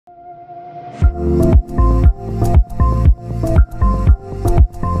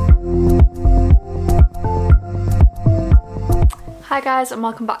Hi guys, and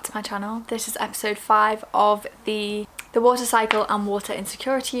welcome back to my channel. This is episode 5 of the water cycle and water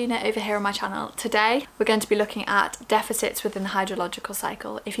insecurity unit over here on my channel. Today we're going to be looking at deficits within the hydrological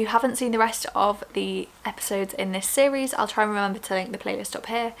cycle. If you haven't seen the rest of the episodes in this series, I'll try and remember to link the playlist up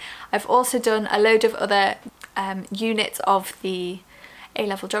here. I've also done a load of other units of the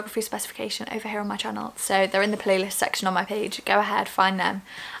A-level geography specification over here on my channel, so they're in the playlist section on my page. Go ahead, find them,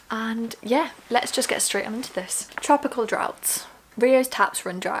 and yeah, let's just get straight on into this. Tropical droughts. Rio's taps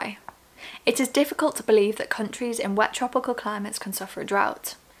run dry. It is difficult to believe that countries in wet tropical climates can suffer a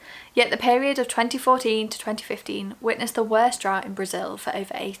drought. Yet the period of 2014 to 2015 witnessed the worst drought in Brazil for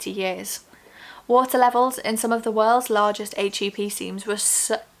over 80 years. Water levels in some of the world's largest HEP schemes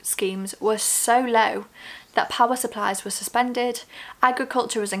were so low that power supplies were suspended,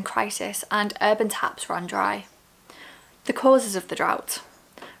 agriculture was in crisis, and urban taps ran dry. The causes of the drought.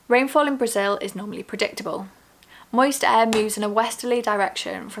 Rainfall in Brazil is normally predictable. Moist air moves in a westerly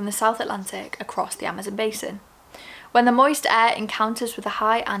direction from the South Atlantic across the Amazon basin. When the moist air encounters with the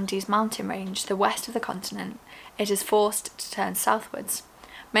high Andes mountain range to the west of the continent, it is forced to turn southwards,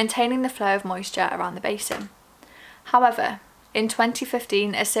 maintaining the flow of moisture around the basin. However, in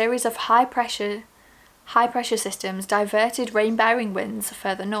 2015, a series of high pressure systems diverted rain-bearing winds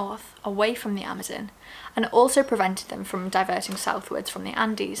further north, away from the Amazon, and also prevented them from diverting southwards from the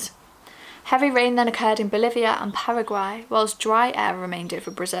Andes. Heavy rain then occurred in Bolivia and Paraguay, whilst dry air remained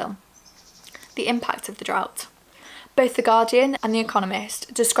over Brazil. The impact of the drought. Both The Guardian and The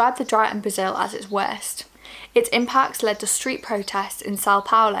Economist described the drought in Brazil as its worst. Its impacts led to street protests in Sao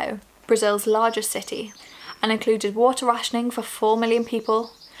Paulo, Brazil's largest city, and included water rationing for 4 million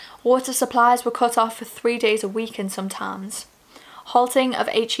people. Water supplies were cut off for 3 days a week in some towns. Halting of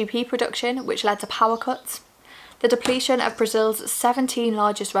HEP production, which led to power cuts. The depletion of Brazil's 17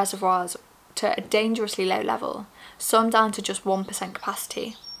 largest reservoirs to a dangerously low level, some down to just 1%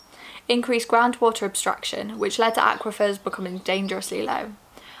 capacity. Increased groundwater abstraction, which led to aquifers becoming dangerously low,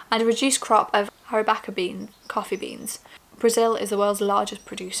 and a reduced crop of Arabica coffee beans. Brazil is the world's largest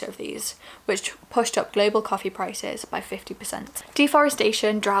producer of these, which pushed up global coffee prices by 50%.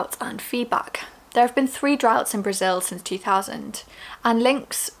 Deforestation, drought, and feedback. There have been 3 droughts in Brazil since 2000, and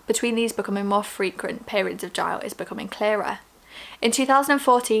links between these becoming more frequent periods of drought is becoming clearer. In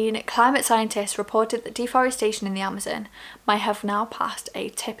 2014, climate scientists reported that deforestation in the Amazon might have now passed a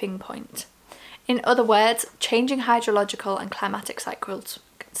tipping point. In other words, changing hydrological and climatic cycles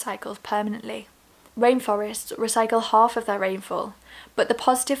permanently. Rainforests recycle half of their rainfall, but the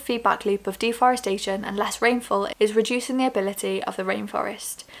positive feedback loop of deforestation and less rainfall is reducing the ability of the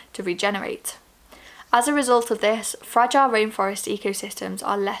rainforest to regenerate. As a result of this, fragile rainforest ecosystems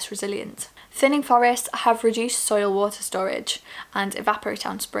are less resilient. Thinning forests have reduced soil water storage and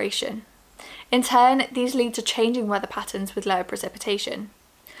evapotranspiration. In turn, these lead to changing weather patterns with lower precipitation.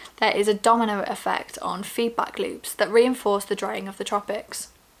 There is a domino effect on feedback loops that reinforce the drying of the tropics.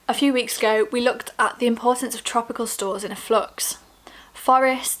 A few weeks ago, we looked at the importance of tropical stores in a flux.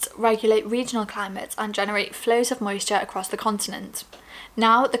 Forests regulate regional climates and generate flows of moisture across the continent.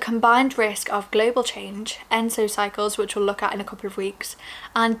 Now, the combined risk of global change, ENSO cycles, which we'll look at in a couple of weeks,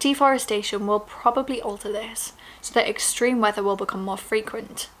 and deforestation will probably alter this, so that extreme weather will become more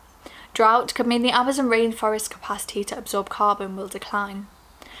frequent. Drought could mean the Amazon rainforest's capacity to absorb carbon will decline.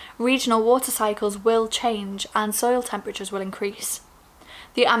 Regional water cycles will change and soil temperatures will increase.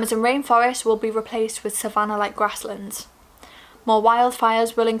 The Amazon rainforest will be replaced with savanna-like grasslands. More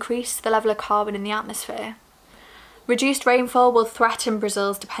wildfires will increase the level of carbon in the atmosphere. Reduced rainfall will threaten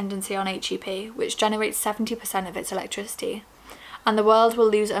Brazil's dependency on HEP, which generates 70% of its electricity, and the world will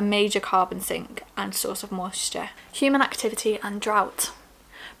lose a major carbon sink and source of moisture. Human activity and drought.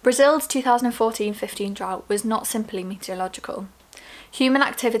 Brazil's 2014-15 drought was not simply meteorological. Human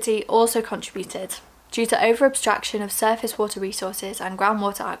activity also contributed, due to over-abstraction of surface water resources and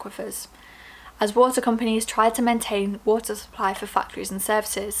groundwater aquifers, as water companies tried to maintain water supply for factories and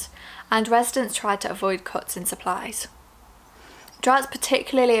services, and residents tried to avoid cuts in supplies. Droughts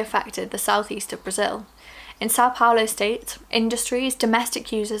particularly affected the southeast of Brazil. In Sao Paulo state, industries,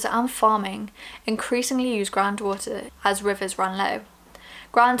 domestic users and farming increasingly used groundwater as rivers ran low.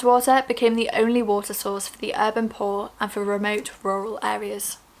 Groundwater became the only water source for the urban poor and for remote rural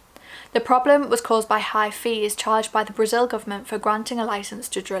areas. The problem was caused by high fees charged by the Brazil government for granting a license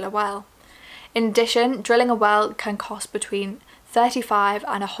to drill a well. In addition, drilling a well can cost between $35,000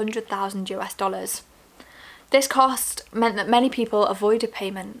 and $100,000. This cost meant that many people avoided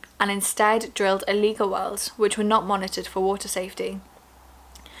payment and instead drilled illegal wells, which were not monitored for water safety.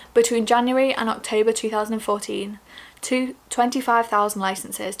 Between January and October 2014, 25,000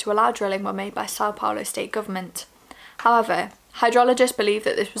 licences to allow drilling were made by Sao Paulo state government. However, hydrologists believe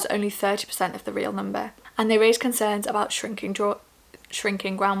that this was only 30% of the real number, and they raised concerns about shrinking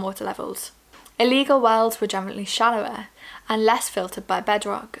groundwater levels. Illegal wells were generally shallower and less filtered by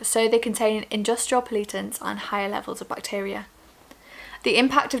bedrock, so they contain industrial pollutants and higher levels of bacteria. The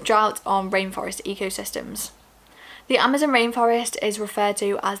impact of drought on rainforest ecosystems. The Amazon rainforest is referred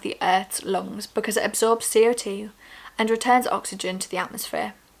to as the Earth's lungs because it absorbs CO2 and returns oxygen to the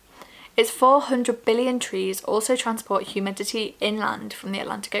atmosphere. Its 400 billion trees also transport humidity inland from the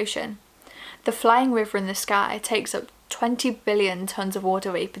Atlantic Ocean. The flying river in the sky takes up 20 billion tonnes of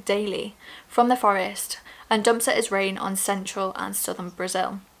water vapour daily from the forest and dumps it as rain on central and southern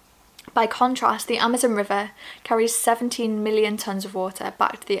Brazil. By contrast, the Amazon River carries 17 million tonnes of water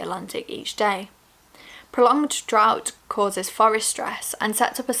back to the Atlantic each day. Prolonged drought causes forest stress and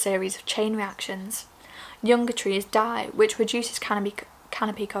sets up a series of chain reactions. Younger trees die, which reduces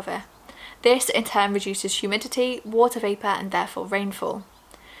canopy cover. This in turn reduces humidity, water vapour and therefore rainfall.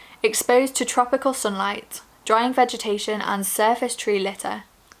 Exposed to tropical sunlight, drying vegetation and surface tree litter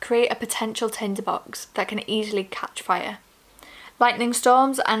create a potential tinderbox that can easily catch fire. Lightning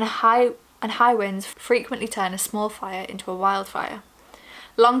storms and high winds frequently turn a small fire into a wildfire.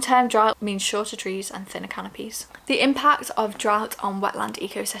 Long-term drought means shorter trees and thinner canopies. The impact of drought on wetland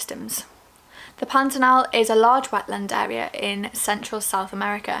ecosystems. The Pantanal is a large wetland area in central South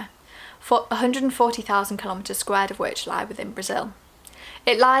America, 140,000 kilometres squared of which lie within Brazil.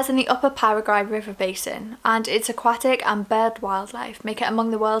 It lies in the upper Paraguay River basin, and its aquatic and bird wildlife make it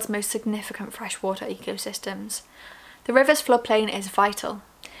among the world's most significant freshwater ecosystems. The river's floodplain is vital.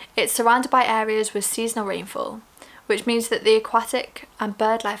 It's surrounded by areas with seasonal rainfall, which means that the aquatic and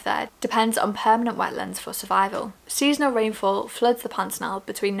bird life there depends on permanent wetlands for survival. Seasonal rainfall floods the Pantanal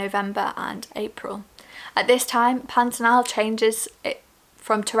between November and April. At this time, Pantanal changes it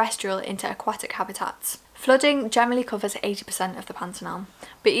from terrestrial into aquatic habitats. Flooding generally covers 80% of the Pantanal,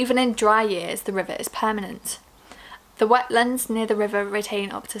 but even in dry years the river is permanent. The wetlands near the river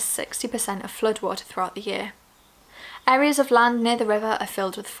retain up to 60% of floodwater throughout the year. Areas of land near the river are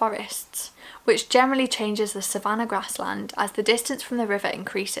filled with forests, which generally changes the savanna grassland as the distance from the river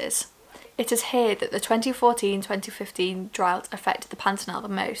increases. It is here that the 2014-2015 drought affected the Pantanal the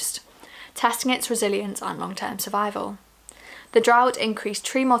most, testing its resilience and long-term survival. The drought increased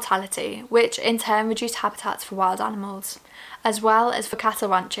tree mortality, which in turn reduced habitats for wild animals, as well as for cattle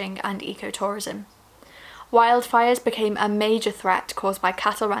ranching and ecotourism. Wildfires became a major threat caused by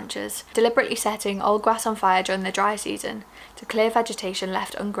cattle ranchers deliberately setting old grass on fire during the dry season to clear vegetation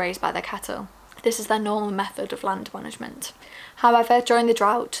left ungrazed by their cattle. This is their normal method of land management. However, during the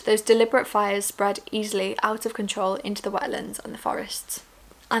drought, those deliberate fires spread easily out of control into the wetlands and the forests.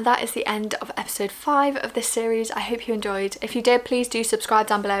 And that is the end of episode 5 of this series. I hope you enjoyed. If you did, please do subscribe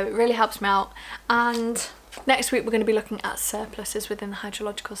down below. It really helps me out. And next week we're going to be looking at surpluses within the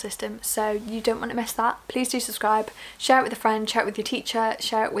hydrological system, so you don't want to miss that. Please do subscribe, share it with a friend, share it with your teacher,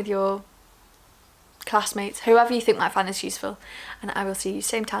 share it with your classmates, whoever you think might find this useful. And I will see you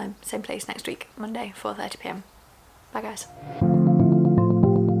same time, same place next week, Monday, 4:30 p.m. Bye guys.